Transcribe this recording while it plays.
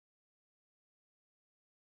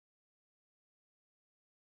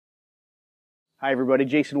Hi everybody,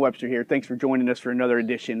 Jason Webster here. Thanks for joining us for another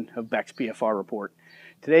edition of Beck's PFR Report.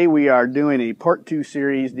 Today we are doing a part 2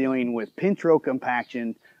 series dealing with pinch row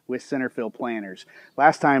compaction with center fill planters.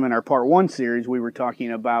 Last time in our part 1 series we were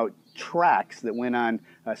talking about tracks that went on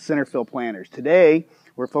center fill planters. Today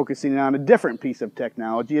we're focusing on a different piece of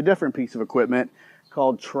technology, a different piece of equipment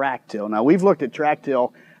called TrackTill. Now we've looked at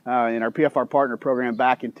TrackTill in our PFR partner program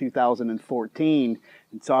back in 2014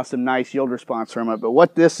 and saw some nice yield response from it. But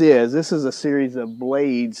what this is a series of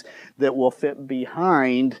blades that will fit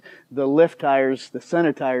behind the lift tires, the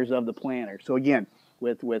center tires of the planter. So again,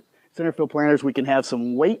 with center fill planters, we can have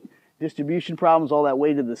some weight distribution problems, all that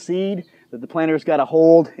weight of the seed that the planter's got to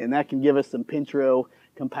hold, and that can give us some pinch row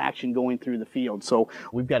compaction going through the field. So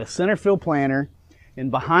we've got a center fill planter,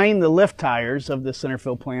 and behind the lift tires of the center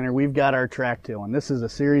fill planter, we've got our TrackTill. And this is a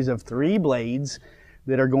series of 3 blades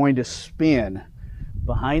that are going to spin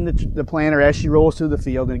behind the planter as she rolls through the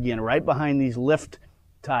field, and again, right behind these lift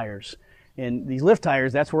tires. And these lift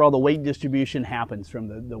tires, that's where all the weight distribution happens,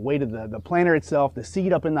 from the weight of the planter itself, the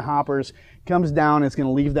seed up in the hoppers, comes down, and it's going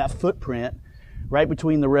to leave that footprint right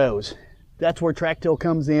between the rows. That's where TrackTill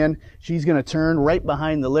comes in. She's going to turn right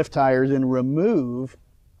behind the lift tires and remove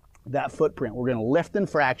that footprint. We're going to lift and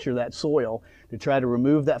fracture that soil to try to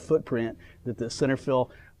remove that footprint that the center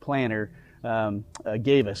fill planter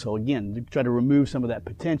gave us. So again, to try to remove some of that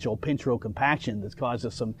potential pinch row compaction that's caused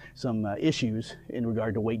us some issues in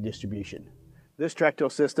regard to weight distribution. This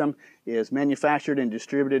TrackTill system is manufactured and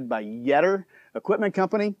distributed by Yetter Equipment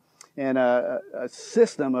Company, and a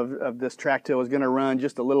system of this TrackTill is going to run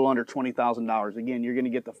just a little under $20,000. Again, you're going to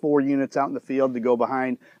get the 4 units out in the field to go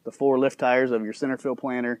behind the 4 lift tires of your center fill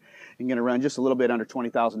planter. You're going to run just a little bit under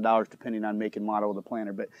 $20,000 depending on make and model of the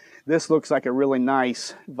planter. But this looks like a really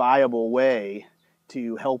nice, viable way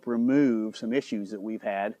to help remove some issues that we've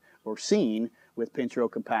had or seen with pinch row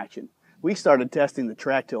compaction. We started testing the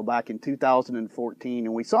TrackTill back in 2014,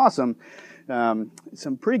 and we saw some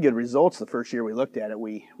pretty good results the first year we looked at it.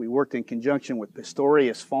 We worked in conjunction with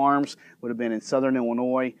Pistorius Farms, would have been in southern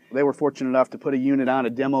Illinois. They were fortunate enough to put a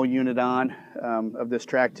demo unit on of this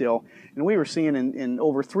TrackTill, and we were seeing in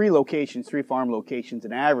over 3 farm locations,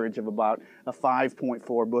 an average of about a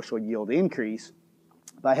 5.4 bushel yield increase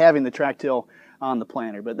by having the TrackTill on the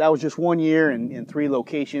planter. But that was just 1 year in 3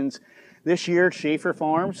 locations. This year, Schaefer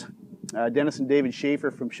Farms, Dennis and David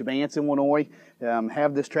Schaefer from Chebance, Illinois,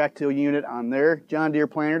 have this TrackTill unit on their John Deere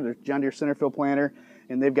planter, their John Deere center fill planter,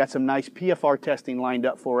 and they've got some nice PFR testing lined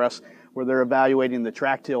up for us where they're evaluating the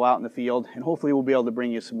TrackTill out in the field, and hopefully we'll be able to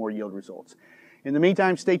bring you some more yield results. In the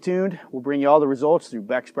meantime, stay tuned. We'll bring you all the results through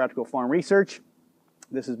Beck's Practical Farm Research.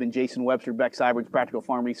 This has been Jason Webster, Beck's Hybrids Practical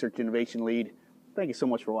Farm Research Innovation Lead. Thank you so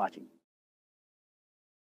much for watching.